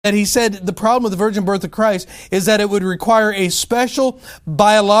That he said the problem with the virgin birth of Christ is that it would require a special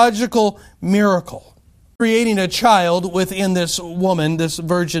biological miracle, creating a child within this woman, this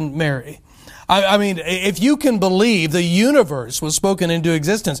Virgin Mary. I mean, if you can believe the universe was spoken into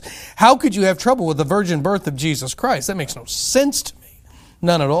existence, how could you have trouble with the virgin birth of Jesus Christ? That makes no sense to me.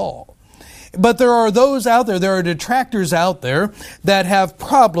 None at all. But there are those out there, there are detractors out there that have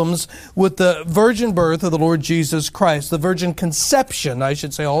problems with the virgin birth of the Lord Jesus Christ, the virgin conception, I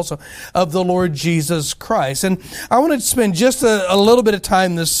should say also, of the Lord Jesus Christ. And I want to spend just a little bit of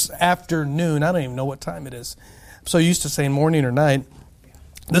time this afternoon. I don't even know what time it is. I'm so used to saying morning or night.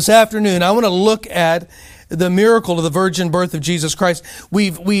 This afternoon, I want to look at the miracle of the virgin birth of Jesus Christ.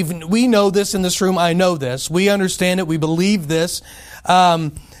 We know this in this room. I know this. We understand it. We believe this.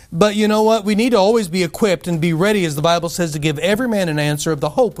 But you know what? We need to always be equipped and be ready, as the Bible says, to give every man an answer of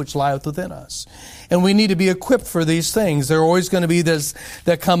the hope which lieth within us. And we need to be equipped for these things. There are always going to be this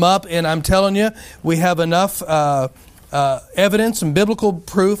that come up, and I'm telling you, we have enough evidence and biblical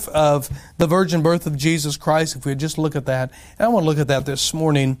proof of the virgin birth of Jesus Christ, if we just look at that. And I want to look at that this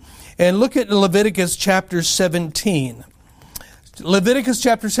morning. And look at Leviticus chapter 17. Leviticus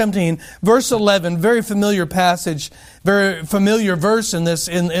chapter 17, verse 11, very familiar passage, very familiar verse in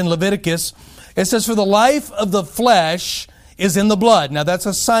Leviticus. It says, "For the life of the flesh is in the blood." Now that's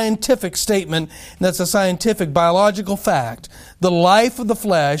a scientific statement, and that's a scientific biological fact. The life of the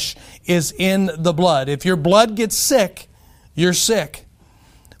flesh is in the blood. If your blood gets sick, you're sick.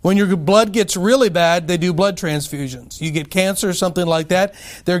 When your blood gets really bad, they do blood transfusions. You get cancer or something like that,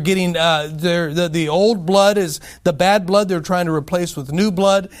 they're getting the old blood is the bad blood. They're trying to replace with new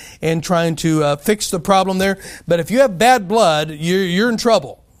blood and trying to fix the problem there. But if you have bad blood, you're in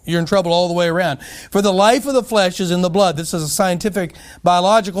trouble. You're in trouble all the way around. For the life of the flesh is in the blood. This is a scientific,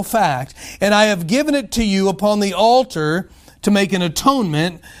 biological fact. "And I have given it to you upon the altar to make an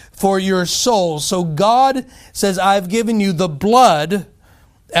atonement for your soul." So God says, I've given you the blood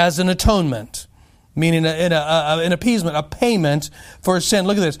as an atonement, meaning an appeasement, a payment for sin.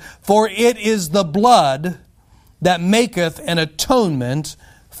 Look at this. "For it is the blood that maketh an atonement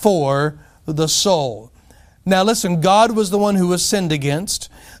for the soul." Now listen, God was the one who was sinned against.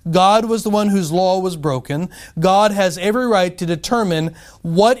 God was the one whose law was broken. God has every right to determine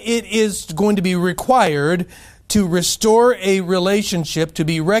what it is going to be required to restore a relationship, to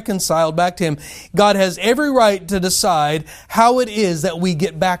be reconciled back to Him. God has every right to decide how it is that we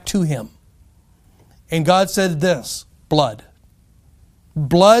get back to Him. And God said this, blood.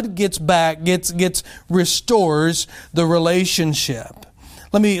 Blood restores the relationship.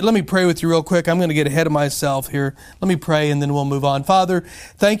 Let me pray with you real quick. I'm going to get ahead of myself here. Let me pray and then we'll move on. Father,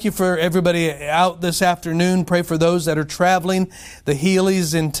 thank you for everybody out this afternoon. Pray for those that are traveling, the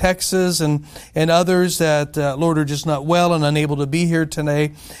Healy's in Texas and others that, Lord, are just not well and unable to be here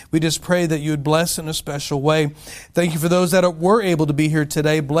today. We just pray that you would bless in a special way. Thank you for those that were able to be here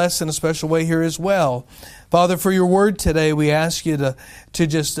today. Bless in a special way here as well. Father, for your word today, we ask you to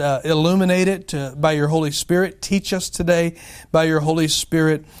just illuminate it by your Holy Spirit. Teach us today by your Holy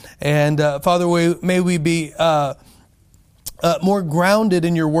Spirit. And Father, may we be more grounded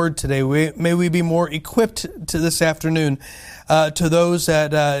in your word today. May we be more equipped to this afternoon to those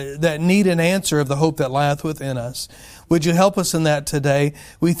that need an answer of the hope that lieth within us. Would you help us in that today?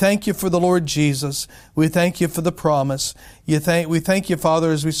 We thank you for the Lord Jesus. We thank you for the promise. We thank you, Father,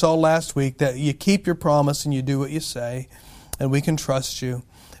 as we saw last week, that you keep your promise and you do what you say, and we can trust you.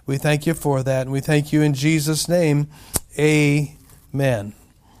 We thank you for that, and we thank you in Jesus' name. Amen.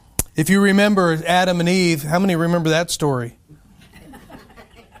 If you remember Adam and Eve, how many remember that story?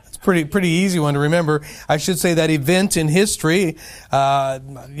 Pretty easy one to remember. I should say that event in history. I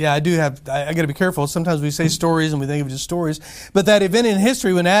got to be careful. Sometimes we say stories and we think of just stories. But that event in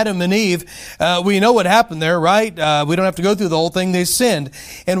history when Adam and Eve, we know what happened there, right? We don't have to go through the whole thing. They sinned.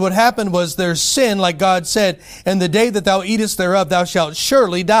 And what happened was their sin, like God said, "And the day that thou eatest thereof, thou shalt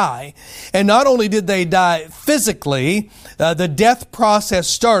surely die." And not only did they die physically, the death process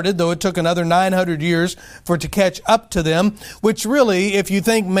started, though it took another 900 years for it to catch up to them, which really, if you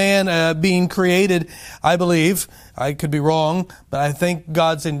think man being created, I believe, I could be wrong, but I think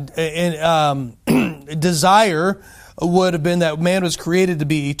God's desire would have been that man was created to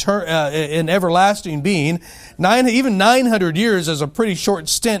be an everlasting being. Even 900 years is a pretty short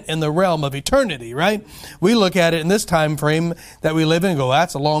stint in the realm of eternity, right? We look at it in this time frame that we live in and go,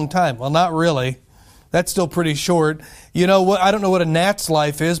 that's a long time. Well, not really. That's still pretty short. You know what? I don't know what a gnat's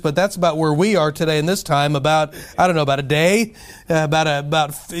life is, but that's about where we are today in this time. About a day.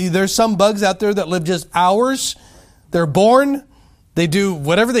 There's some bugs out there that live just hours. They're born, they do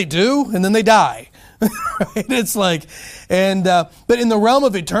whatever they do, and then they die. Right? It's like, but in the realm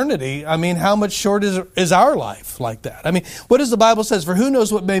of eternity, I mean, how much short is our life like that? I mean, what does the Bible says? For who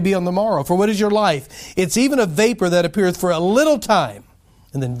knows what may be on the morrow? For what is your life? It's even a vapor that appeareth for a little time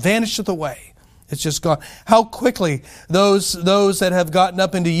and then vanisheth away. It's just gone. How quickly those that have gotten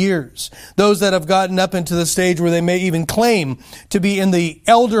up into years, those that have gotten up into the stage where they may even claim to be in the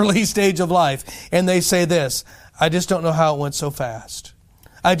elderly stage of life, and they say this, I just don't know how it went so fast.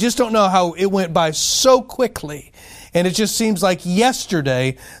 I just don't know how it went by so quickly. And it just seems like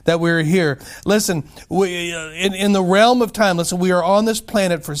yesterday that we were here. Listen, in the realm of time, listen, we are on this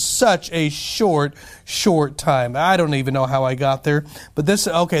planet for such a short time. I don't even know how I got there, but this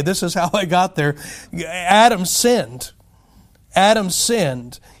is how I got there. Adam sinned.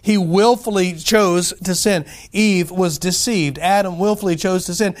 He willfully chose to sin. Eve was deceived. Adam willfully chose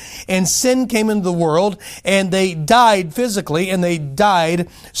to sin. And sin came into the world, and they died physically, and they died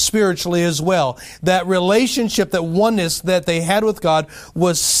spiritually as well. That relationship, that oneness that they had with God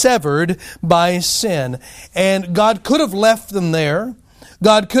was severed by sin. And God could have left them there.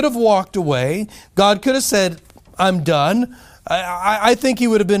 God could have walked away. God could have said, I'm done. I think he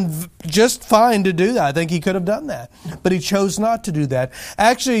would have been just fine to do that. I think he could have done that. But he chose not to do that.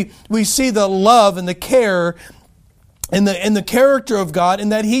 Actually, we see the love and the care and the character of God in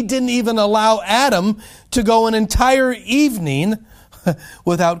that he didn't even allow Adam to go an entire evening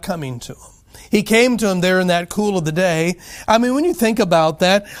without coming to him. He came to him there in that cool of the day. I mean, when you think about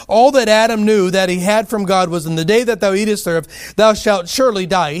that, all that Adam knew that he had from God was, in the day that thou eatest thereof, thou shalt surely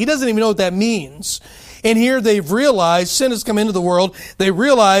die. He doesn't even know what that means. And here they've realized sin has come into the world. They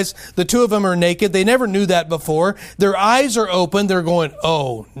realize the two of them are naked. They never knew that before. Their eyes are open. They're going,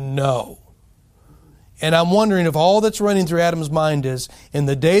 oh no. And I'm wondering if all that's running through Adam's mind is, in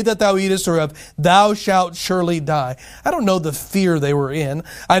the day that thou eatest thereof, thou shalt surely die. I don't know the fear they were in.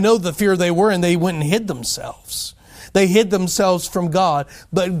 I know the fear they were in. They went and hid themselves. They hid themselves from God.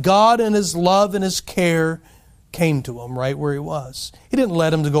 But God in His love and His care came to him right where he was. He didn't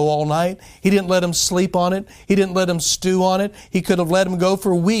let him to go all night. He didn't let him sleep on it. He didn't let him stew on it. He could have let him go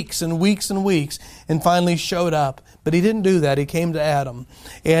for weeks and weeks and weeks and finally showed up. But he didn't do that. He came to Adam,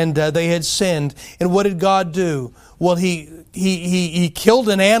 and they had sinned. And what did God do? Well, he killed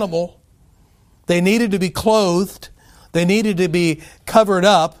an animal. They needed to be clothed. They needed to be covered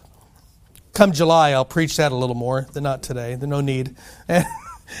up. Come July, I'll preach that a little more. Not today. There's no need.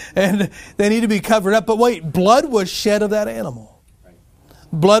 And they need to be covered up. But wait, blood was shed of that animal.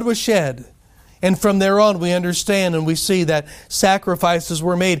 Blood was shed. And from there on, we understand and we see that sacrifices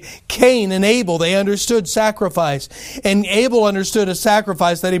were made. Cain and Abel, they understood sacrifice. And Abel understood a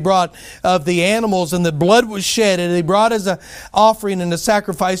sacrifice that he brought of the animals, and the blood was shed, and he brought as an offering and a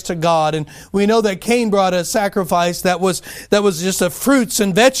sacrifice to God. And we know that Cain brought a sacrifice that was just of fruits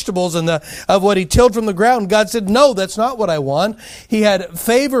and vegetables and of what he tilled from the ground. God said, no, that's not what I want. He had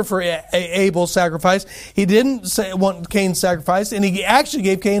favor for Abel's sacrifice. He didn't want Cain's sacrifice, and he actually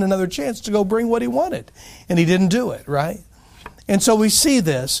gave Cain another chance to go bring what he wanted, and he didn't do it, right? And so we see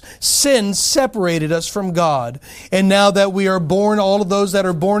this. Sin separated us from God. And now that we are born, all of those that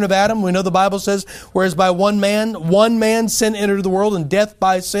are born of Adam, we know the Bible says, whereas by one man sin entered the world, and death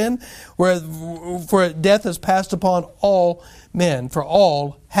by sin, for death has passed upon all men, for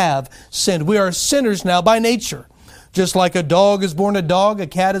all have sinned. We are sinners now by nature. Just like a dog is born a dog, a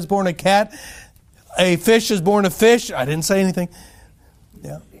cat is born a cat, a fish is born a fish. I didn't say anything.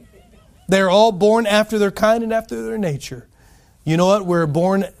 Yeah. They're all born after their kind and after their nature. You know what? We're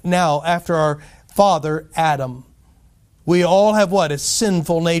born now after our father, Adam. We all have what? A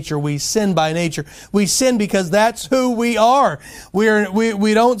sinful nature. We sin by nature. We sin because that's who we are.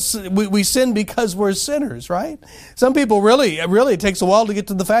 We sin because we're sinners, right? Some people really, it takes a while to get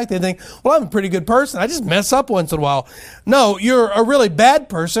to the fact they think, well, I'm a pretty good person. I just mess up once in a while. No, you're a really bad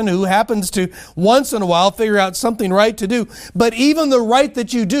person who happens to once in a while figure out something right to do. But even the right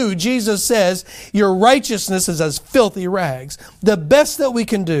that you do, Jesus says, your righteousness is as filthy rags. The best that we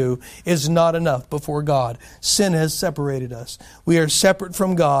can do is not enough before God. Sin has separated us. We are separate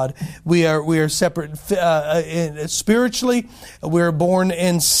from God. We are separate spiritually. We are born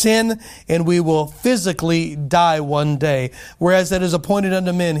in sin, and we will physically die one day. Whereas that is appointed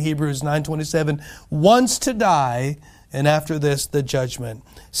unto men, Hebrews 9:27, once to die, and after this the judgment.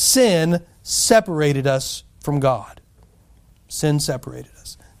 Sin separated us from God. Sin separated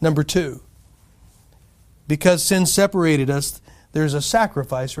us. Number 2, because sin separated us, there's a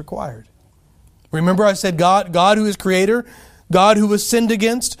sacrifice required. Remember I said God who is creator, God who was sinned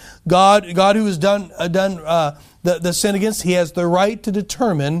against, God who has done the sin against, He has the right to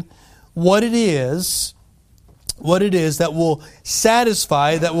determine what it is what it is that will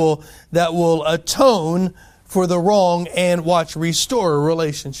satisfy, that will atone for the wrong and restore a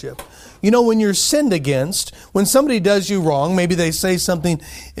relationship. You know, when you're sinned against, when somebody does you wrong, maybe they say something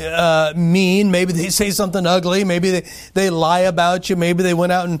mean, maybe they say something ugly, maybe they lie about you, maybe they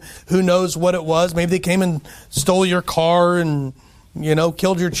went out and who knows what it was, maybe they came and stole your car and,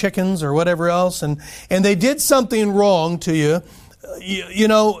 killed your chickens or whatever else, and they did something wrong to you.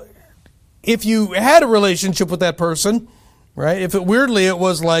 If you had a relationship with that person, right? If it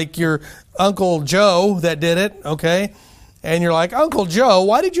was like your Uncle Joe that did it, okay? And you're like, Uncle Joe,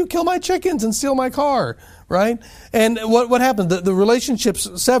 why did you kill my chickens and steal my car, right? And what happened? The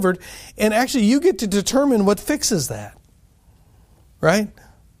relationship's severed, and actually you get to determine what fixes that, right?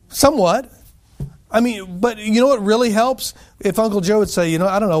 Somewhat. But you know what really helps? If Uncle Joe would say,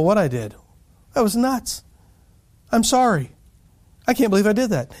 I don't know what I did. That was nuts. I'm sorry. I can't believe I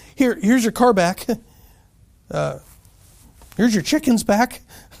did that. Here's your car back. Here's your chickens back.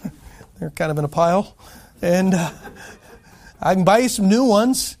 They're kind of in a pile. And I can buy you some new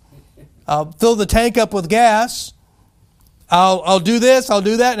ones. I'll fill the tank up with gas. I'll do this, I'll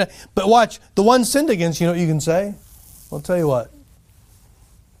do that. But watch, the one sinned against, you know what you can say? Well, I'll tell you what.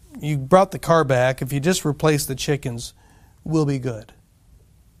 You brought the car back. If you just replace the chickens, we'll be good.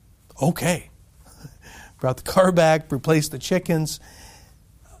 Okay. Brought the car back, replaced the chickens,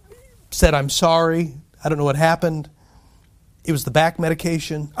 said, I'm sorry. I don't know what happened. It was the back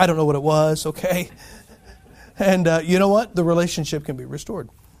medication. I don't know what it was, okay? And you know what? The relationship can be restored.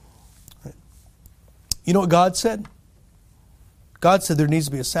 You know what God said? God said there needs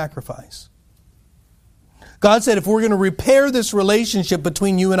to be a sacrifice. God said if we're going to repair this relationship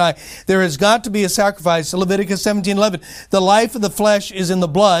between you and I, there has got to be a sacrifice. Leviticus 17:11, the life of the flesh is in the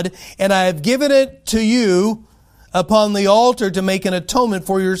blood, and I have given it to you upon the altar to make an atonement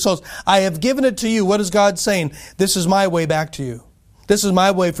for your souls. I have given it to you. What is God saying? This is my way back to you. This is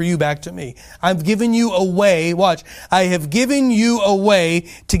my way for you back to me. I've given you a way, watch, I have given you a way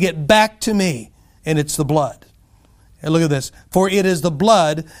to get back to me, and it's the blood. And look at this. For it is the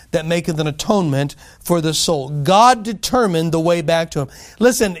blood that maketh an atonement for the soul. God determined the way back to Him.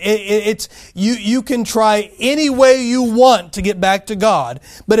 Listen, you can try any way you want to get back to God,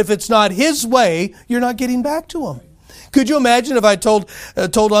 but if it's not His way, you're not getting back to Him. Could you imagine if I told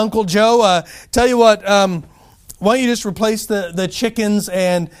Uncle Joe, tell you what, why don't you just replace the chickens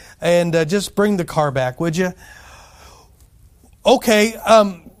and just bring the car back, would you? Okay.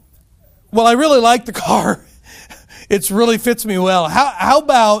 Well, I really like the car. It really fits me well. How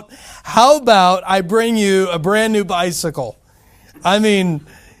about I bring you a brand new bicycle? And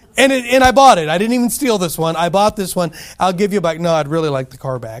I bought it. I didn't even steal this one. I bought this one. I'll give you a bike. No, I'd really like the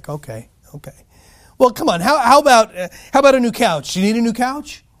car back. Okay. Well, come on. How about a new couch? Do you need a new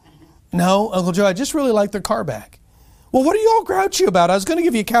couch? No, Uncle Joe, I just really like the car back. Well, what are you all grouchy about? I was going to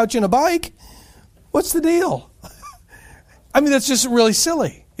give you a couch and a bike. What's the deal? That's just really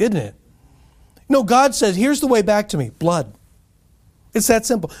silly, isn't it? No, God says, here's the way back to me. Blood. It's that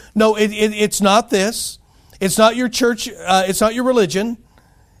simple. No, it's not this. It's not your church. It's not your religion.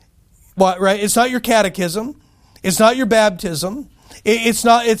 Right? It's not your catechism. It's not your baptism. It's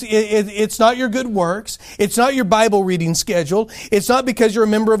not your good works. It's not your Bible reading schedule. It's not because you're a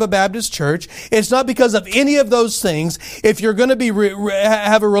member of a Baptist church. It's not because of any of those things. If you're going to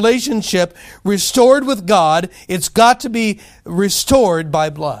have a relationship restored with God, it's got to be restored by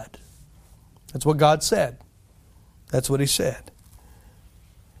blood. That's what God said. That's what He said.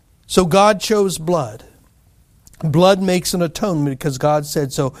 So God chose blood. Blood makes an atonement because God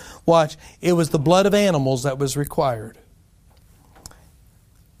said so. Watch, it was the blood of animals that was required.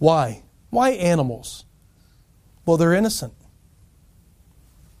 Why? Why animals? Well, they're innocent.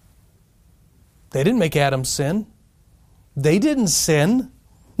 They didn't make Adam sin. They didn't sin.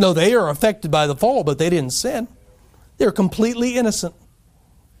 No, they are affected by the fall, but they didn't sin. They're completely innocent.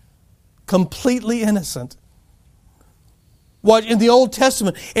 Completely innocent. What in the Old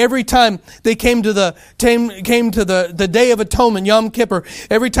Testament, every time they came to the Day of Atonement, Yom Kippur,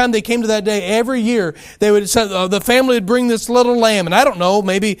 every time they came to that day, every year they would say, the family would bring this little lamb, and I don't know,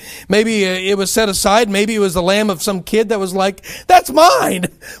 maybe it was set aside, maybe it was the lamb of some kid that was like, "That's mine.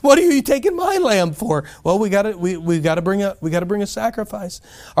 What are you taking my lamb for?" Well, we got to bring a sacrifice.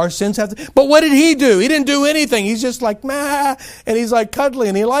 Our sins have to. But what did he do? He didn't do anything. He's just like and he's like cuddly,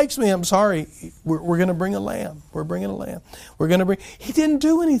 and he likes me. I'm sorry. We're going to bring a lamb. We're bringing a lamb. He didn't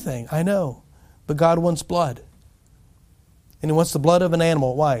do anything, I know. But God wants blood. And He wants the blood of an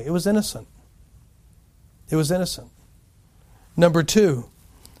animal. Why? It was innocent. It was innocent. Number two,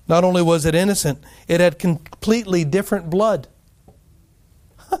 not only was it innocent, it had completely different blood.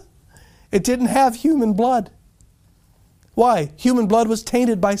 It didn't have human blood. Why? Human blood was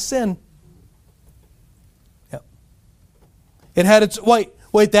tainted by sin. Yep. It had its...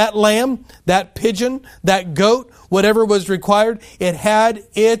 Wait, that lamb, that pigeon, that goat, whatever was required, it had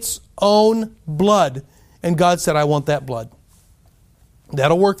its own blood. And God said, I want that blood.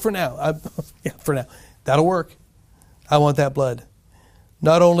 That'll work for now. For now. That'll work. I want that blood.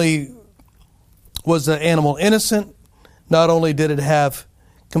 Not only was the animal innocent, not only did it have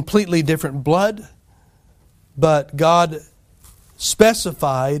completely different blood, but God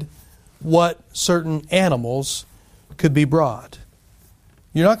specified what certain animals could be brought.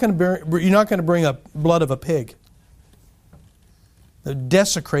 You're not going to bring up blood of a pig. They'll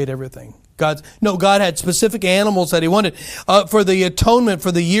desecrate everything. God had specific animals that He wanted for the atonement,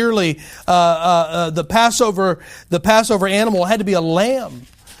 for the yearly the Passover animal had to be a lamb.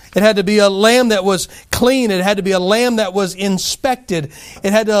 It had to be a lamb that was clean. It had to be a lamb that was inspected.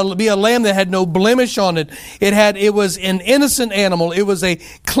 It had to be a lamb that had no blemish on it. It was an innocent animal. It was a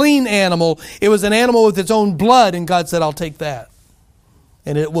clean animal. It was an animal with its own blood. And God said, I'll take that.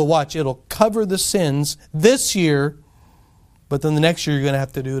 And it'll cover the sins this year, but then the next year you're going to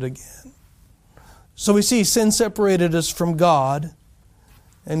have to do it again. So we see sin separated us from God,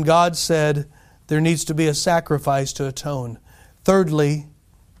 and God said there needs to be a sacrifice to atone. Thirdly,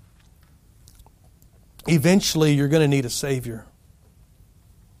 eventually you're going to need a Savior.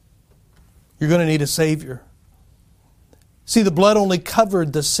 You're going to need a Savior. See, the blood only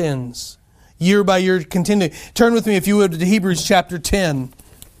covered the sins. Year by year, continuing. Turn with me, if you would, to Hebrews chapter 10.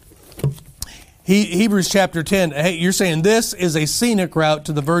 Hebrews chapter 10. Hey, you're saying this is a scenic route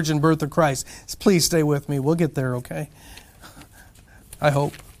to the virgin birth of Christ. Please stay with me. We'll get there, okay? I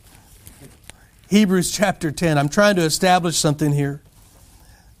hope. Hebrews chapter 10. I'm trying to establish something here.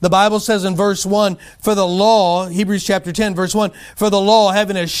 The Bible says in verse 1, for the law, Hebrews chapter 10, verse 1, for the law,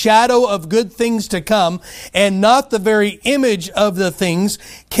 having a shadow of good things to come, and not the very image of the things,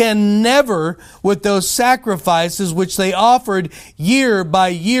 can never, with those sacrifices which they offered year by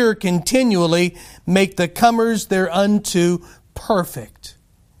year continually, make the comers thereunto perfect.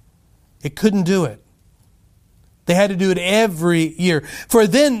 It couldn't do it. They had to do it every year. For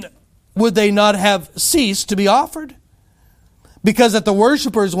then would they not have ceased to be offered? Because that the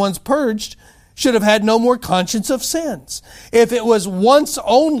worshipers, once purged, should have had no more conscience of sins. If it was once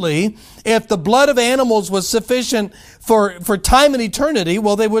only, if the blood of animals was sufficient for time and eternity,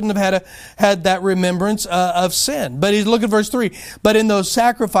 well, they wouldn't have had that remembrance of sin. But look at verse 3. But in those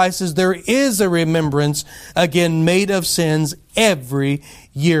sacrifices there is a remembrance, again, made of sins every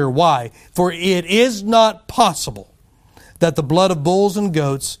year. Why? For it is not possible that the blood of bulls and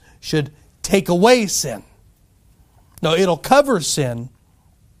goats should take away sin. No, it'll cover sin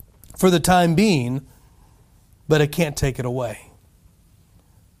for the time being, but it can't take it away.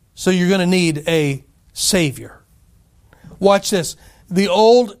 So you're going to need a Savior. Watch this. The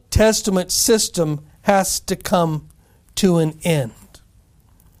Old Testament system has to come to an end.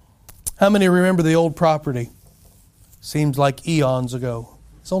 How many remember the old property? Seems like eons ago.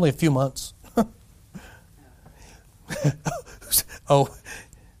 It's only a few months. Oh.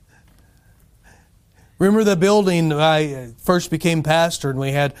 Remember the building I first became pastor, and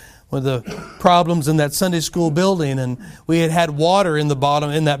we had one of the problems in that Sunday school building, and we had water in the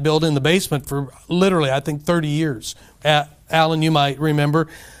bottom, in that building, in the basement, for literally, I think, 30 years. Alan, you might remember.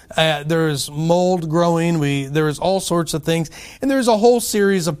 There was mold growing. There was all sorts of things. And there's a whole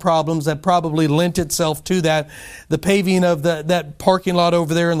series of problems that probably lent itself to that. The paving of that parking lot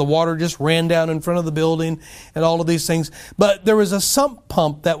over there, and the water just ran down in front of the building, and all of these things. But there was a sump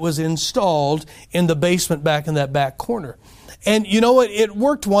pump that was installed in the basement back in that back corner. And you know what? It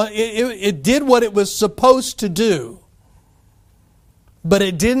worked. It did what it was supposed to do. But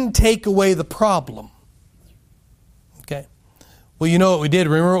it didn't take away the problem. Okay. Well, you know what we did?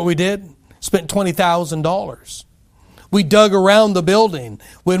 Remember what we did? Spent $20,000. We dug around the building.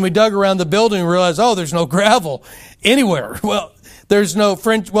 When we dug around the building, we realized, there's no gravel anywhere. Well, there's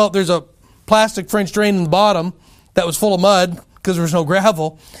a plastic French drain in the bottom that was full of mud because there was no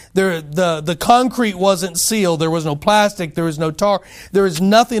gravel. The concrete wasn't sealed. There was no plastic. There was no tar. There was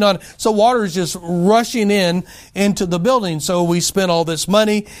nothing on it. So water is just rushing into the building. So we spent all this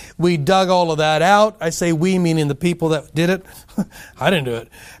money. We dug all of that out. I say we, meaning the people that did it. I didn't do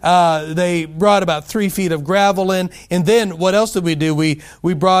it. They brought about 3 feet of gravel in. And then what else did we do?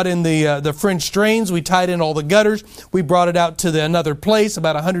 We brought in the French drains. We tied in all the gutters. We brought it out to another place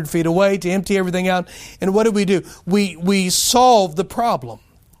about 100 feet away to empty everything out. And what did we do? We solved the problem,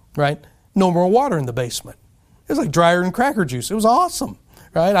 right? No more water in the basement. It was like drier than cracker juice. It was awesome,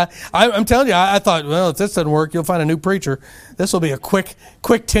 Right? I'm telling you, I thought, well, if this doesn't work, you'll find a new preacher. This will be a quick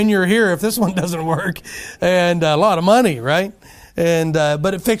tenure here if this one doesn't work. And a lot of money, right? And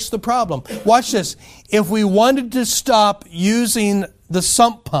but it fixed the problem. Watch this. If we wanted to stop using the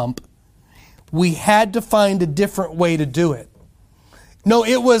sump pump, we had to find a different way to do it. No,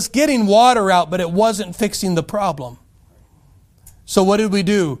 it was getting water out, but it wasn't fixing the problem. So what did we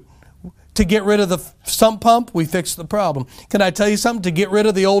do? To get rid of the sump pump, we fixed the problem. Can I tell you something? To get rid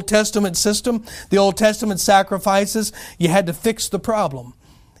of the Old Testament system, the Old Testament sacrifices, you had to fix the problem.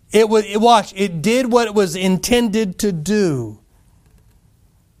 It did what it was intended to do.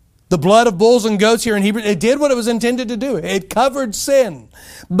 The blood of bulls and goats here in Hebrew, it did what it was intended to do. It covered sin.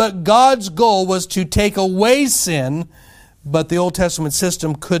 But God's goal was to take away sin, but the Old Testament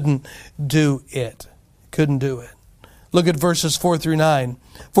system couldn't do it. Couldn't do it. Look at verses 4 through 9.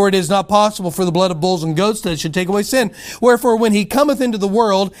 For it is not possible for the blood of bulls and goats that should take away sin. Wherefore, when he cometh into the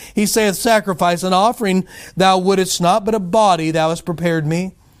world, he saith, Sacrifice and offering thou wouldest not, but a body thou hast prepared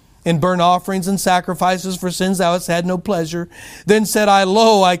me. In burnt offerings and sacrifices for sins thou hast had no pleasure. Then said I,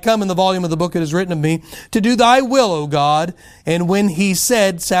 Lo, I come, in the volume of the book it is written of me, to do thy will, O God. And when he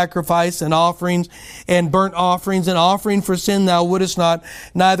said, Sacrifice and offerings and burnt offerings and offering for sin thou wouldest not,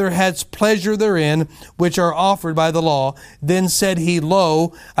 neither hadst pleasure therein, which are offered by the law. Then said he,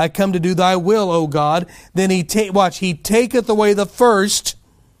 Lo, I come to do thy will, O God. Then he taketh away the first,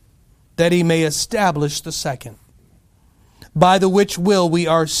 that he may establish the second. By the which will we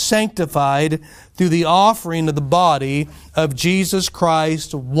are sanctified through the offering of the body of Jesus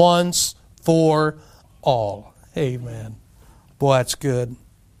Christ once for all. Amen. Boy, that's good.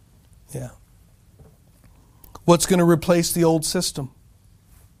 Yeah. What's going to replace the old system?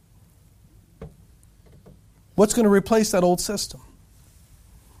 What's going to replace that old system?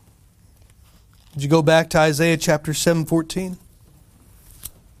 Did you go back to Isaiah chapter 7:14?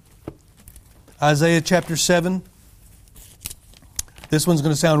 Isaiah chapter 7. This one's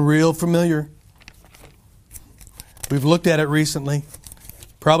going to sound real familiar. We've looked at it recently.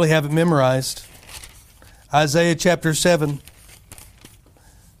 Probably have it memorized. Isaiah chapter 7.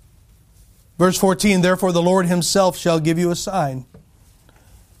 Verse 14, Therefore the Lord himself shall give you a sign.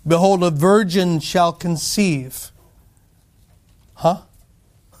 Behold, a virgin shall conceive. Huh?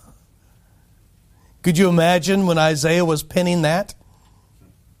 Could you imagine when Isaiah was penning that?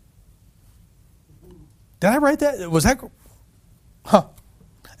 Did I write that? Was that... Huh.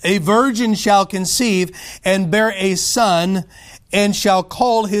 A virgin shall conceive and bear a son, and shall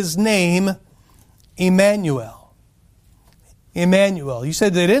call his name Emmanuel. Emmanuel. You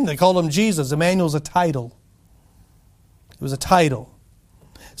said they didn't. They called him Jesus. Emmanuel's a title. It was a title.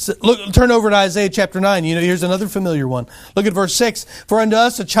 So look, turn over to Isaiah chapter 9. Here's another familiar one. Look at verse 6. For unto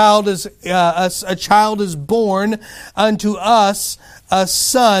us a child is born, unto us a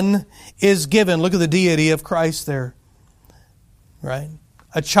son is given. Look at the deity of Christ there. Right?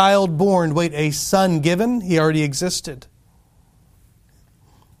 A child born. Wait, a son given? He already existed.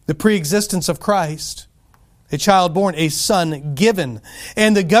 The pre-existence of Christ. A child born, a son given.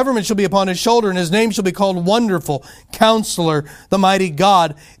 And the government shall be upon his shoulder, and his name shall be called Wonderful, Counselor, the Mighty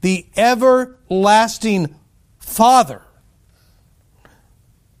God, the Everlasting Father.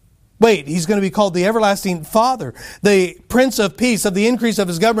 Wait, he's going to be called the Everlasting Father, the Prince of Peace, of the increase of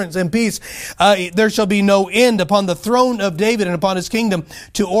his government and peace. There shall be no end upon the throne of David and upon his kingdom,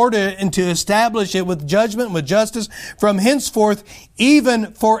 to order it and to establish it with judgment and with justice from henceforth,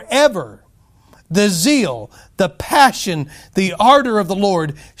 even forever. The zeal, the passion, the ardor of the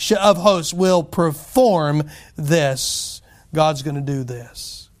Lord of hosts will perform this. God's going to do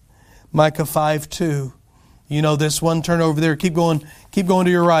this. Micah 5:2. You know this one. Turn over there. Keep going to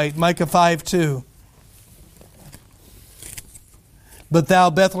your right. Micah 5:2. But thou,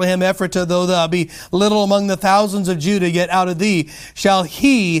 Bethlehem Ephratah, though thou be little among the thousands of Judah, yet out of thee shall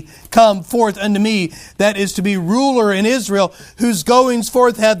he come forth unto me, that is to be ruler in Israel, whose goings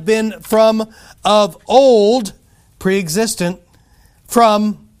forth have been from of old, pre-existent,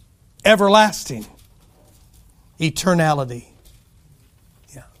 from everlasting, eternality.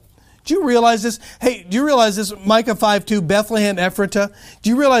 Do you realize this? Hey, do you realize this? Micah 5:2, Bethlehem Ephratah. Do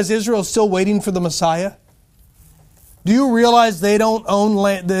you realize Israel is still waiting for the Messiah? Do you realize they don't own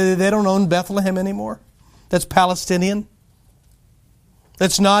land, they don't own Bethlehem anymore? That's Palestinian.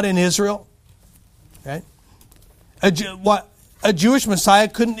 That's not in Israel. Right? A Jewish Messiah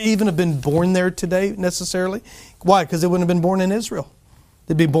couldn't even have been born there today necessarily. Why? Because they wouldn't have been born in Israel.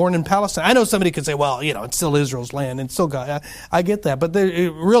 They'd be born in Palestine. I know somebody could say, well, it's still Israel's land. And still God. I get that. But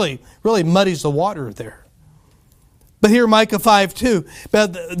it really muddies the water there. But here Micah 5:2,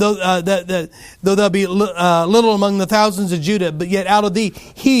 but though there be little among the thousands of Judah, but yet out of thee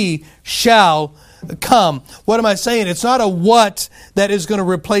he shall come. What am I saying? It's not a what that is going to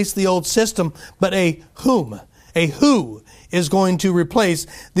replace the old system, but a whom. A who is going to replace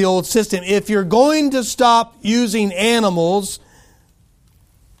the old system. If you're going to stop using animals,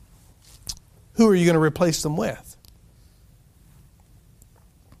 who are you going to replace them with?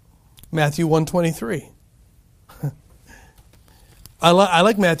 Matthew 1:23. I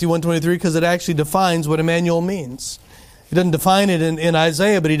like Matthew 1:23 because it actually defines what Emmanuel means. He doesn't define it in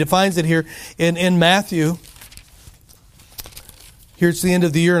Isaiah, but he defines it here in Matthew. Here's the end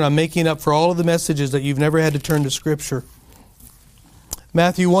of the year, and I'm making up for all of the messages that you've never had to turn to Scripture.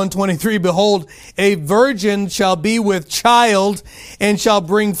 Matthew 1:23, behold, a virgin shall be with child, and shall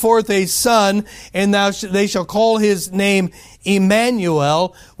bring forth a son, and they shall call his name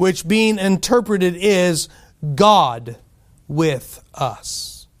Emmanuel, which being interpreted is God with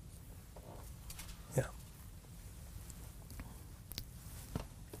us. Yeah.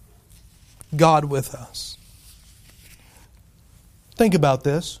 God with us. Think about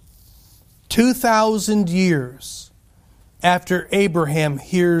this. 2,000 years after Abraham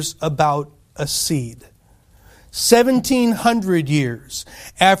hears about a seed. 1,700 years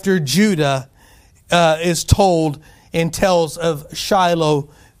after Judah is told and tells of Shiloh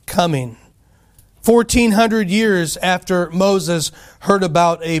coming. 1,400 years after Moses heard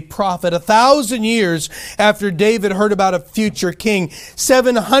about a prophet. 1,000 years after David heard about a future king.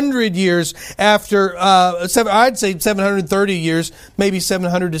 700 years after, I'd say 730 years, maybe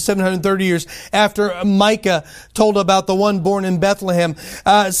 700 to 730 years after Micah told about the one born in Bethlehem.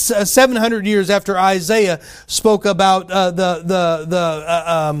 700 years after Isaiah spoke about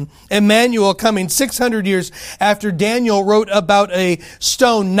Emmanuel coming. 600 years after Daniel wrote about a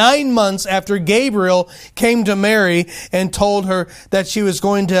stone. 9 months after Gabriel came to Mary and told her that she was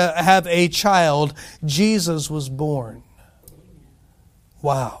going to have a child, Jesus was born.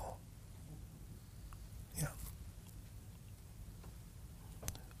 Wow. Yeah.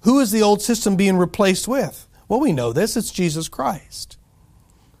 Who is the old system being replaced with? Well, we know this. It's Jesus Christ.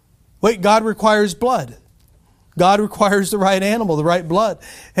 Wait, God requires blood. God requires the right animal, the right blood.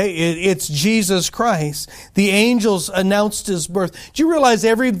 Hey, it's Jesus Christ. The angels announced His birth. Do you realize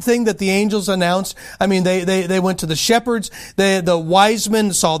everything that the angels announced? I mean, they went to the shepherds. The wise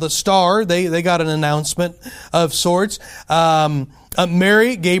men saw the star. They got an announcement of sorts.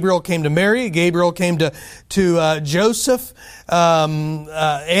 Mary, Gabriel came to Mary. Gabriel came to Joseph.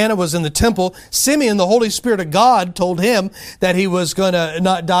 Anna was in the temple. Simeon, the Holy Spirit of God, told him that he was going to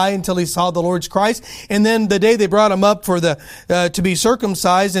not die until he saw the Lord's Christ. And then the day they brought him up for to be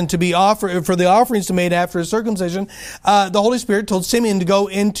circumcised and to be offered for the offerings to be made after his circumcision, the Holy Spirit told Simeon to go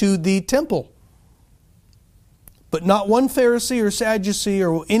into the temple. But not one Pharisee or Sadducee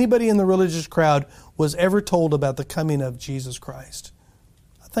or anybody in the religious crowd was ever told about the coming of Jesus Christ.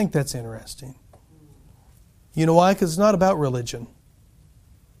 I think that's interesting. You know why? Because it's not about religion.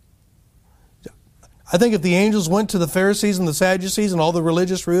 I think if the angels went to the Pharisees and the Sadducees and all the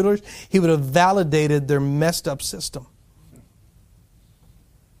religious rulers, He would have validated their messed up system.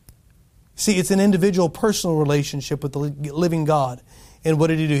 See, it's an individual, personal relationship with the living God. And what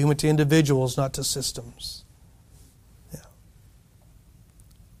did He do? He went to individuals, not to systems. Yeah.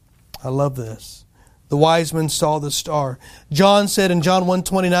 I love this. The wise men saw the star. John said in John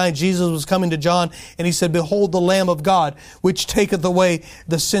 1:29, Jesus was coming to John, and he said, behold the Lamb of God, which taketh away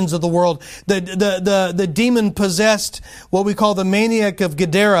the sins of the world. The demon-possessed, what we call the maniac of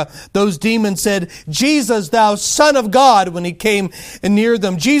Gadara, those demons said, Jesus, thou Son of God, when He came near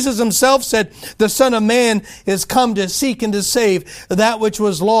them. Jesus Himself said, the Son of Man is come to seek and to save that which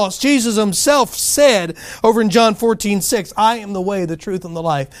was lost. Jesus Himself said over in John 14:6, I am the way, the truth, and the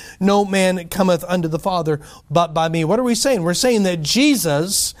life. No man cometh unto the Father but by me. What are we saying? We're saying that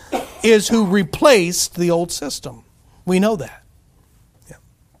Jesus is who replaced the old system. We know that. Yeah.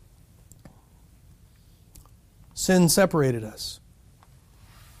 Sin separated us.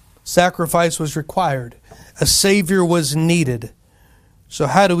 Sacrifice was required. A Savior was needed. So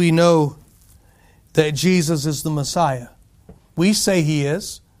how do we know that Jesus is the Messiah? We say He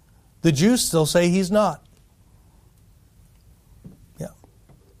is. The Jews still say He's not.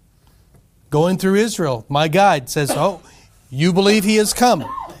 Going through Israel, my guide says, oh, you believe He has come.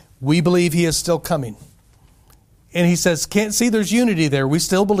 We believe He is still coming. And he says, can't see there's unity there. We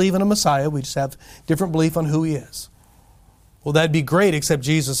still believe in a Messiah. We just have different belief on who He is. Well, that'd be great, except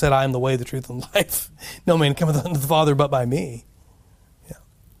Jesus said, I am the way, the truth, and life. No man cometh unto the Father but by me. Yeah.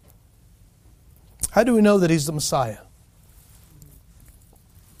 How do we know that He's the Messiah?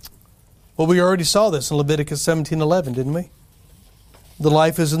 Well, we already saw this in Leviticus 17:11, didn't we? The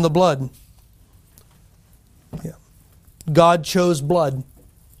life is in the blood. Yeah. God chose blood.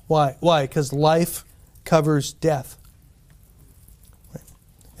 Why? Why? Because life covers death.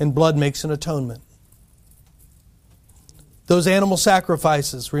 And blood makes an atonement. Those animal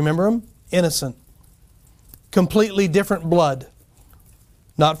sacrifices, remember them? Innocent. Completely different blood.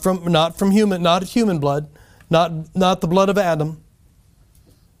 Not human blood, not the blood of Adam.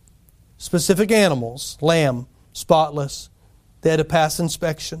 Specific animals, lamb, spotless. They had to pass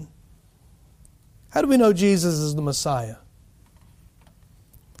inspection. How do we know Jesus is the Messiah?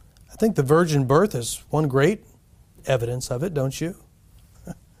 I think the virgin birth is one great evidence of it, don't you?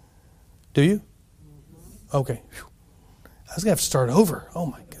 Do you? Okay. I was going to have to start over. Oh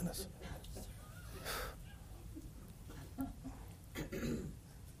my goodness.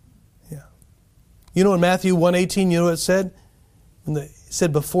 Yeah. You know in Matthew 1:18, you know what it said? It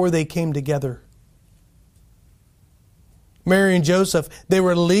said before they came together. Mary and Joseph, they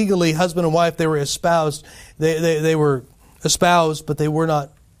were legally husband and wife. They were espoused. They were espoused, but they were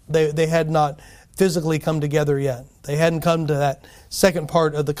not. They had not physically come together yet. They hadn't come to that second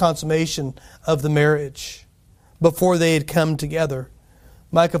part of the consummation of the marriage before they had come together.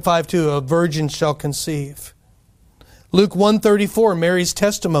 Micah 5:2, a virgin shall conceive. Luke 1:34, Mary's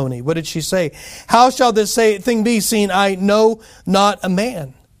testimony. What did she say? How shall this thing be, seeing I know not a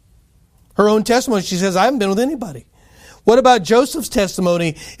man? Her own testimony, she says, I haven't been with anybody. What about Joseph's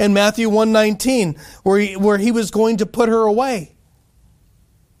testimony in Matthew 1:19, where he was going to put her away?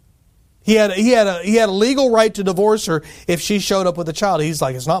 He had a legal right to divorce her if she showed up with a child. He's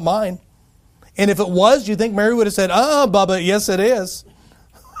like, it's not mine. And if it was, do you think Mary would have said, Bubba, yes it is?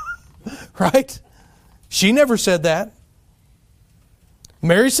 Right? She never said that.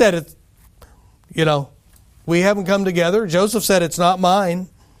 Mary said it, we haven't come together. Joseph said it's not mine.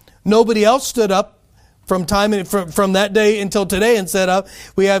 Nobody else stood up from that day until today and said,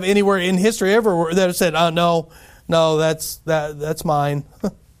 we have anywhere in history ever that have said, no, that's mine.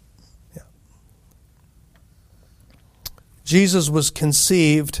 Yeah. Jesus was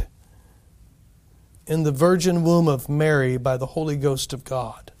conceived in the virgin womb of Mary by the Holy Ghost of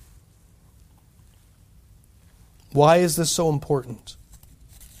God. Why is this so important?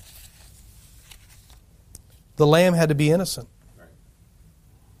 The lamb had to be innocent.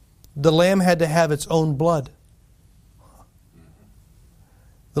 The lamb had to have its own blood.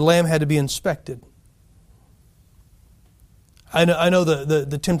 The lamb had to be inspected. I know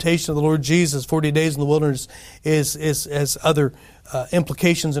the temptation of the Lord Jesus, 40 days in the wilderness, has other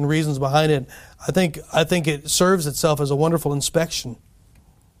implications and reasons behind it. I think it serves itself as a wonderful inspection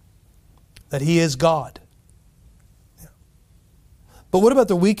that He is God. Yeah. But what about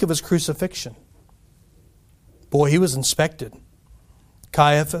the week of His crucifixion? Boy, He was inspected.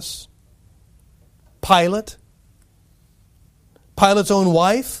 Caiaphas, Pilate's own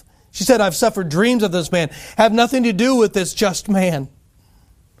wife. She said, I've suffered dreams of this man. Have nothing to do with this just man.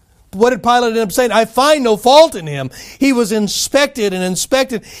 What did Pilate end up saying? I find no fault in him. He was inspected and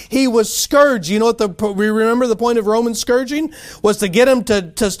inspected. He was scourged. You know what we remember the point of Roman scourging? Was to get him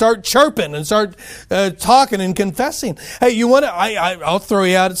to start chirping and start talking and confessing. Hey, you want to? I'll throw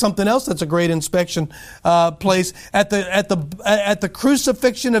you out at something else that's a great inspection place. At the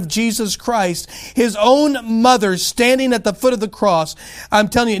crucifixion of Jesus Christ, His own mother standing at the foot of the cross, I'm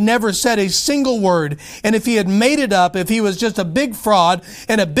telling you, never said a single word. And if He had made it up, if He was just a big fraud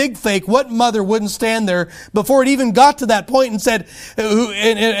and a big fake, what mother wouldn't stand there before it even got to that point and said,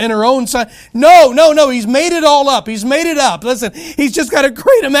 in her own son, no, He's made it all up. He's made it up. Listen, he's just got a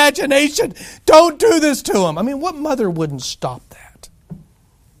great imagination. Don't do this to him. I mean, what mother wouldn't stop that?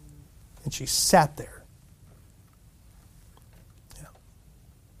 And she sat there. Yeah.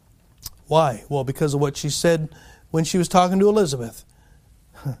 Why? Well, because of what she said when she was talking to Elizabeth.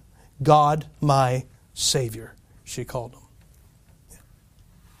 God, my Savior, she called him.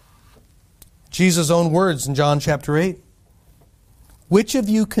 Jesus' own words in John chapter 8. Which of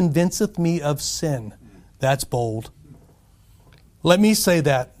you convinceth me of sin? That's bold. Let me say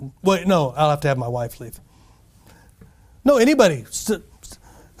that. Wait, no, I'll have to have my wife leave. No, anybody.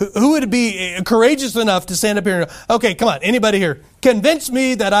 Who would be courageous enough to stand up here and go, okay, come on, anybody here, convince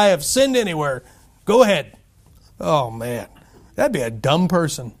me that I have sinned anywhere. Go ahead. Oh, man. That'd be a dumb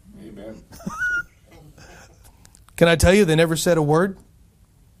person. Amen. Can I tell you, they never said a word?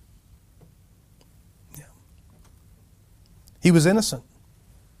 He was innocent.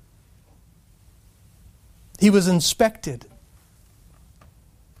 He was inspected.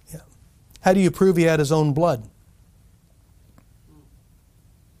 Yeah. How do you prove he had his own blood?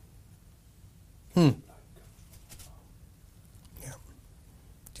 Yeah.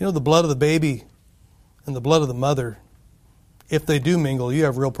 Do you know the blood of the baby and the blood of the mother, if they do mingle, you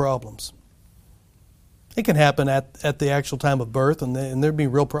have real problems. It can happen at the actual time of birth, and there'd be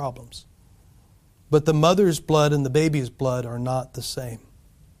real problems. But the mother's blood and the baby's blood are not the same.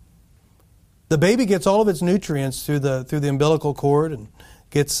 The baby gets all of its nutrients through the umbilical cord and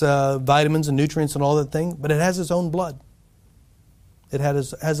gets vitamins and nutrients and all that thing, but it has its own blood. It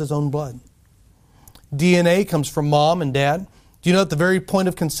has its own blood. DNA comes from mom and dad. Do you know at the very point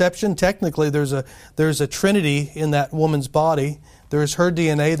of conception, technically there's a trinity in that woman's body. There is her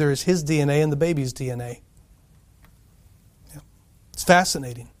DNA, there is his DNA, and the baby's DNA. Yeah. It's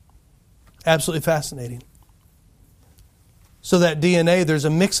fascinating. Absolutely fascinating. So that DNA, there's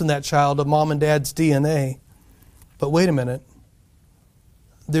a mix in that child of mom and dad's DNA. But wait a minute.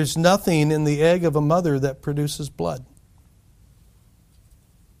 There's nothing in the egg of a mother that produces blood.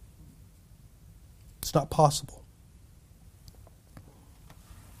 It's not possible.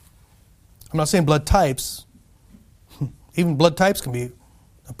 I'm not saying blood types. Even blood types can be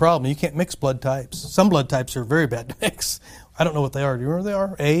a problem. You can't mix blood types. Some blood types are very bad to mix. I don't know what they are. Do you remember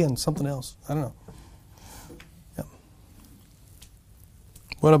what they are? A and something else. I don't know. Yeah.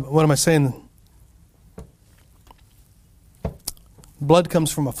 What am I saying? Blood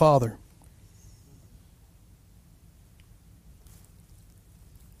comes from a father.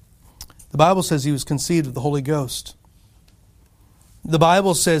 The Bible says he was conceived of the Holy Ghost. The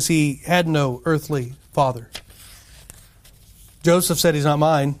Bible says he had no earthly father. Joseph said, he's not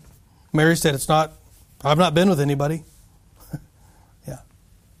mine. Mary said, I've not been with anybody. Yeah.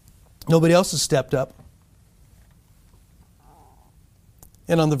 Nobody else has stepped up.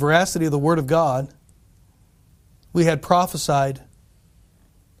 And on the veracity of the Word of God, we had prophesied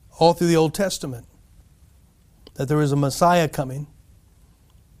all through the Old Testament that there was a Messiah coming,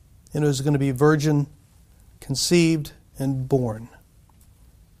 and it was going to be virgin, conceived, and born.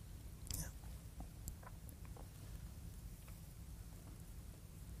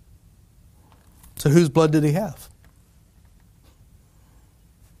 So whose blood did he have?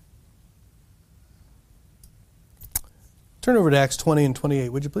 Turn over to Acts 20 and 28,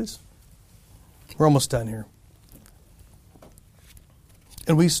 would you please? We're almost done here.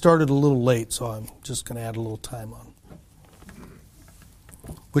 And we started a little late, so I'm just going to add a little time on.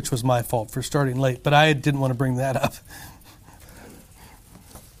 Which was my fault for starting late, but I didn't want to bring that up.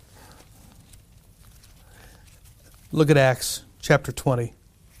 Look at Acts chapter 20.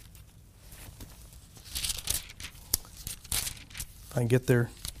 If I can get there.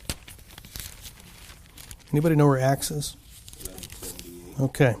 Anybody know where Acts is?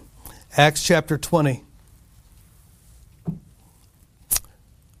 Okay. Acts chapter 20.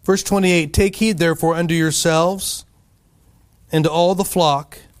 Verse 28, take heed therefore unto yourselves and to all the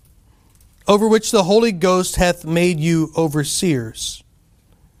flock, over which the Holy Ghost hath made you overseers,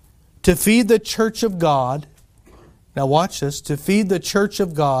 to feed the church of God. Now watch this. To feed the church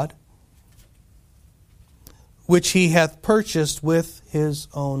of God, which he hath purchased with his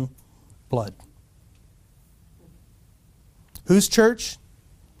own blood. Whose church?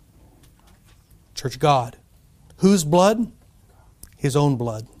 Church of God. Whose blood? His own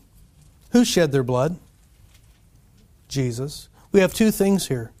blood. Who shed their blood? Jesus. We have two things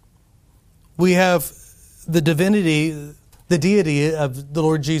here. We have the divinity, the deity of the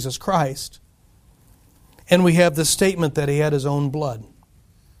Lord Jesus Christ, and we have the statement that he had his own blood.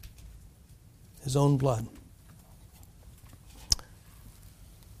 His own blood.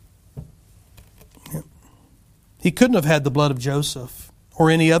 He couldn't have had the blood of Joseph or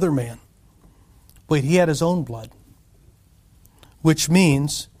any other man. Wait, he had his own blood. Which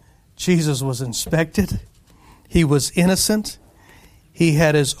means Jesus was inspected. He was innocent. He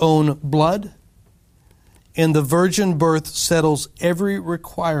had his own blood. And the virgin birth settles every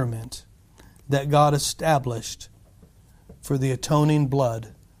requirement that God established for the atoning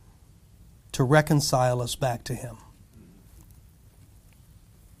blood to reconcile us back to him.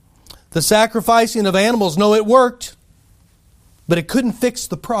 The sacrificing of animals, no, it worked, but it couldn't fix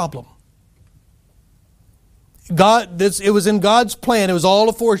the problem. It was in God's plan. It was all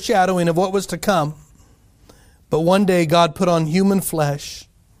a foreshadowing of what was to come. But one day God put on human flesh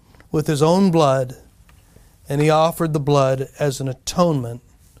with his own blood, and he offered the blood as an atonement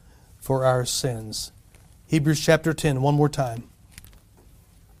for our sins. Hebrews chapter 10, one more time.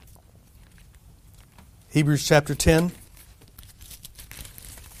 Hebrews chapter 10.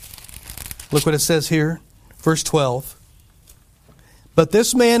 Look what it says here, verse 12. But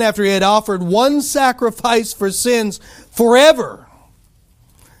this man, after he had offered one sacrifice for sins forever,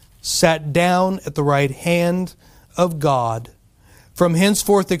 sat down at the right hand of God, from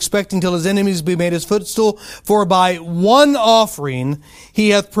henceforth expecting till his enemies be made his footstool. For by one offering he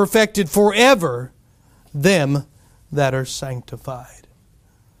hath perfected forever them that are sanctified.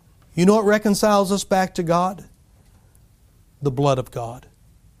 You know what reconciles us back to God? The blood of God.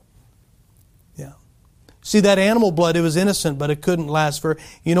 Yeah. See, that animal blood, it was innocent, but it couldn't last for...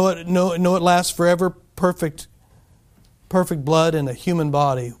 You know what? No, it lasts forever. Perfect blood in a human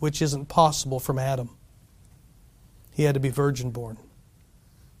body, which isn't possible from Adam. He had to be virgin born.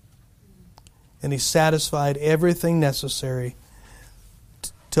 And he satisfied everything necessary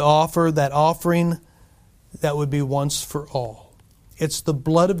to offer that offering that would be once for all. It's the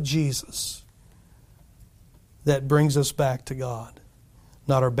blood of Jesus that brings us back to God.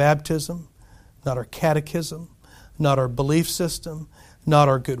 Not our baptism, not our catechism, not our belief system, not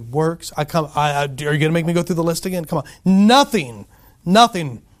our good works. Are you going to make me go through the list again? Come on.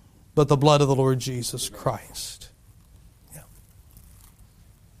 Nothing but the blood of the Lord Jesus Christ. Yeah.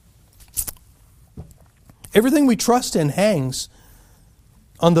 Everything we trust in hangs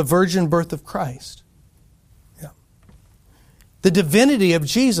on the virgin birth of Christ. Yeah. The divinity of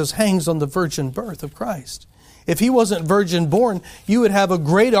Jesus hangs on the virgin birth of Christ. If he wasn't virgin born, you would have a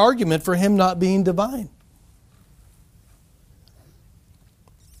great argument for him not being divine.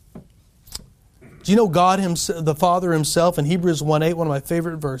 Do you know God himself, the Father himself, in Hebrews 1:8, one of my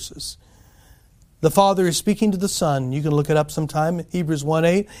favorite verses? The Father is speaking to the Son. You can look it up sometime, Hebrews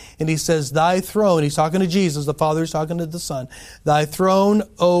 1:8, and he says, Thy throne, he's talking to Jesus, the Father is talking to the Son. Thy throne,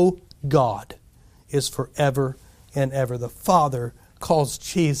 O God, is forever and ever. The Father calls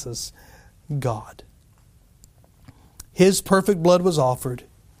Jesus God. His perfect blood was offered.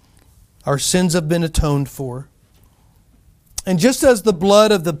 Our sins have been atoned for. And just as the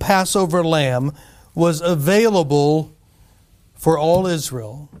blood of the Passover lamb was available for all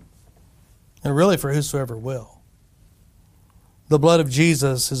Israel, and really for whosoever will, the blood of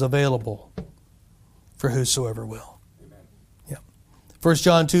Jesus is available for whosoever will. Amen. Yeah. 1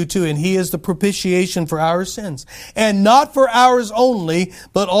 John 2:2, and he is the propitiation for our sins, and not for ours only,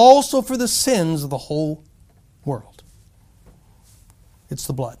 but also for the sins of the whole world. It's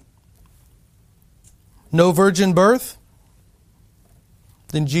the blood. No virgin birth?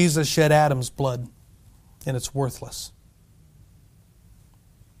 Then Jesus shed Adam's blood, and it's worthless.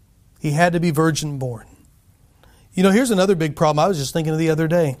 He had to be virgin born. You know, here's another big problem I was just thinking of the other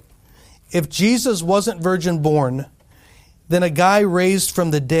day. If Jesus wasn't virgin born, then a guy raised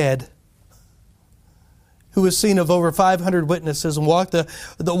from the dead who was seen of over 500 witnesses and walked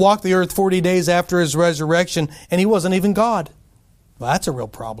the earth 40 days after his resurrection, and he wasn't even God. Well, that's a real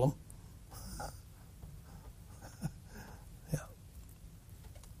problem. Yeah.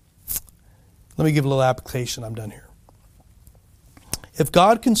 Let me give a little application. I'm done here. If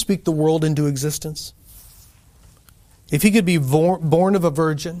God can speak the world into existence, if he could be born of a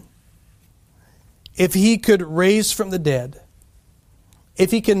virgin, if he could raise from the dead, if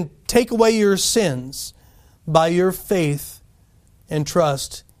he can take away your sins by your faith and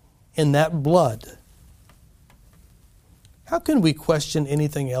trust in that blood, how can we question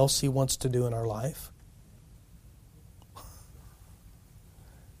anything else he wants to do in our life?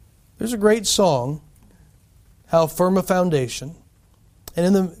 There's a great song, How Firm a Foundation. And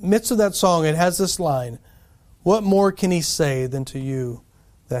in the midst of that song, it has this line, what more can he say than to you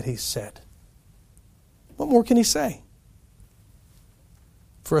that he said? What more can he say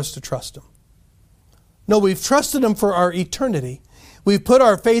for us to trust him? No, we've trusted him for our eternity. We've put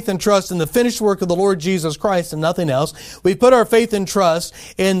our faith and trust in the finished work of the Lord Jesus Christ and nothing else. We've put our faith and trust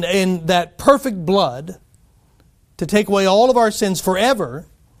in that perfect blood to take away all of our sins forever.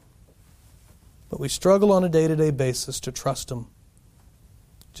 But we struggle on a day-to-day basis to trust him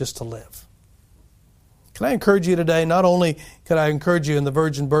just to live. Can I encourage you today? Not only can I encourage you in the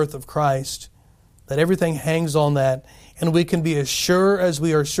virgin birth of Christ, that everything hangs on that, and we can be as sure as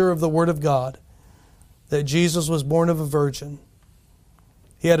we are sure of the Word of God, that Jesus was born of a virgin.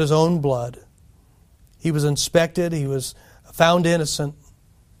 He had his own blood. He was inspected. He was found innocent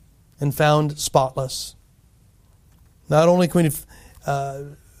and found spotless. Not only can we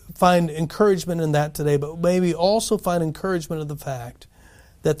find encouragement in that today, but maybe also find encouragement in the fact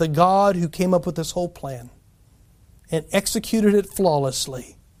that the God who came up with this whole plan and executed it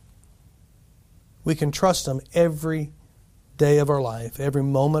flawlessly, we can trust him every day of our life, every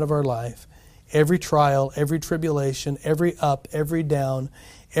moment of our life, every trial, every tribulation, every up, every down,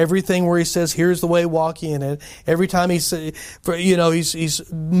 everything where he says, here's the way, walk in it. Every time he's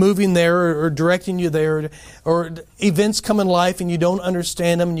moving there or directing you there, or events come in life and you don't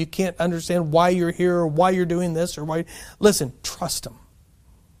understand them and you can't understand why you're here or why you're doing this or why. Listen, trust him.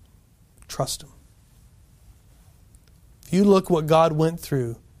 Trust him. If If you look what God went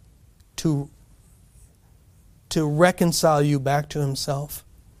through to reconcile you back to Himself,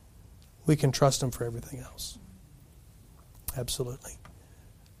 we can trust Him for everything else. Absolutely.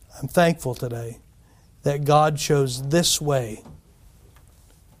 I'm thankful today that God chose this way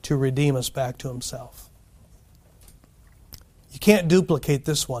to redeem us back to Himself. You can't duplicate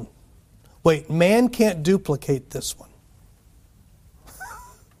this one. Wait, man can't duplicate this one.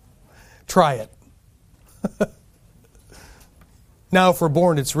 Try it. Now, if we're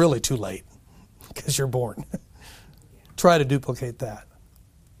born, it's really too late because you're born. Try to duplicate that.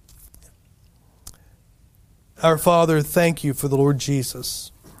 Our Father, thank You for the Lord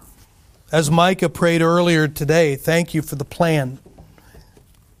Jesus. As Micah prayed earlier today, thank You for the plan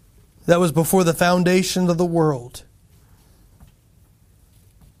that was before the foundation of the world.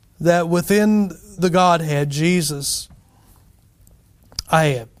 That within the Godhead, Jesus,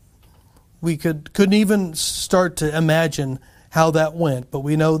 we couldn't even start to imagine how that went, but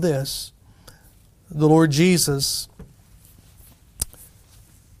we know this. The Lord Jesus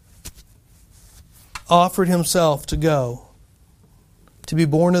offered Himself to go, to be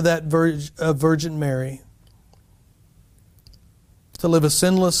born of that Virgin Mary, to live a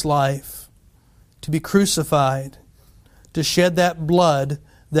sinless life, to be crucified, to shed that blood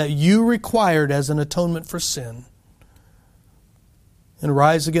that You required as an atonement for sin, and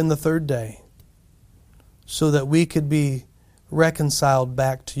rise again the third day, so that we could be reconciled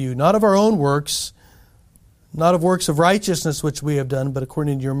back to You, not of our own works, not of works of righteousness which we have done, but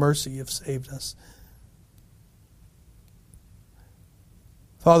according to Your mercy You've saved us.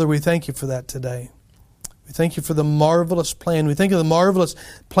 Father, we thank You for that today. We thank You for the marvelous plan. We think of the marvelous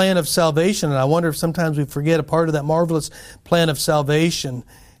plan of salvation, and I wonder if sometimes we forget a part of that marvelous plan of salvation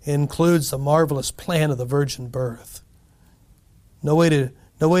includes the marvelous plan of the virgin birth. No way to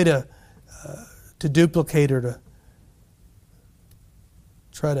duplicate or to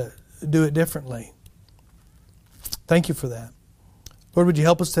try to do it differently. Thank You for that. Lord, would You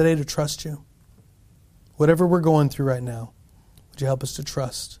help us today to trust You? Whatever we're going through right now, would You help us to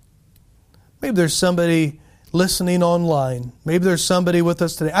trust? Maybe there's somebody listening online. Maybe there's somebody with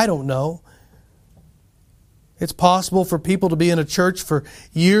us today. I don't know. It's possible for people to be in a church for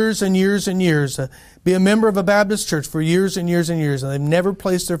years and years and years, be a member of a Baptist church for years and years and years, and they've never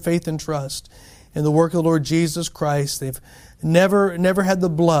placed their faith and trust in the work of the Lord Jesus Christ. They've never had the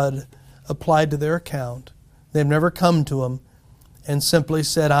blood applied to their account. They've never come to Him and simply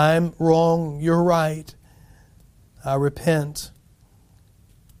said, I'm wrong, You're right. I repent.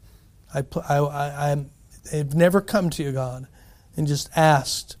 I've never come to You, God, and just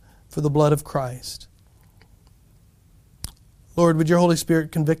asked for the blood of Christ. Lord, would Your Holy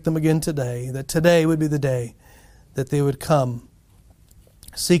Spirit convict them again today, that today would be the day that they would come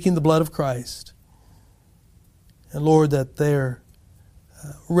seeking the blood of Christ. And Lord, that their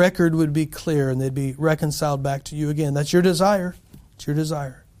record would be clear and they'd be reconciled back to You again. That's Your desire. It's Your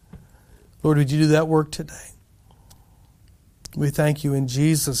desire. Lord, would You do that work today? We thank You in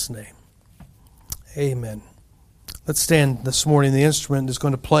Jesus' name. Amen. Let's stand this morning. The instrument is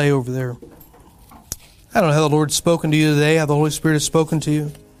going to play over there. I don't know how the Lord's spoken to you today, how the Holy Spirit has spoken to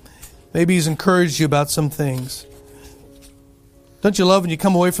you. Maybe He's encouraged you about some things. Don't you love when you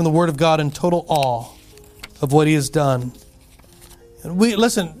come away from the Word of God in total awe of what He has done? And we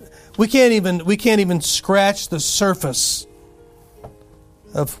can't even scratch the surface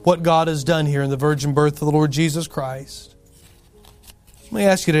of what God has done here in the virgin birth of the Lord Jesus Christ. Let me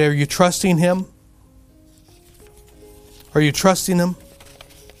ask you today, are you trusting Him? Are you trusting Him?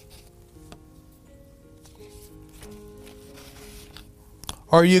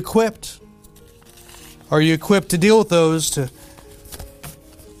 Are you equipped? Are you equipped to deal with those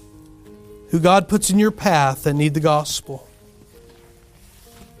who God puts in your path that need the gospel?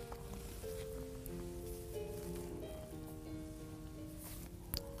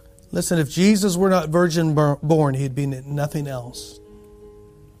 Listen, if Jesus were not virgin born, He'd be nothing else.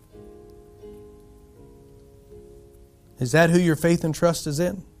 Is that who your faith and trust is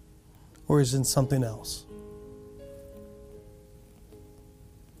in? Or is it in something else?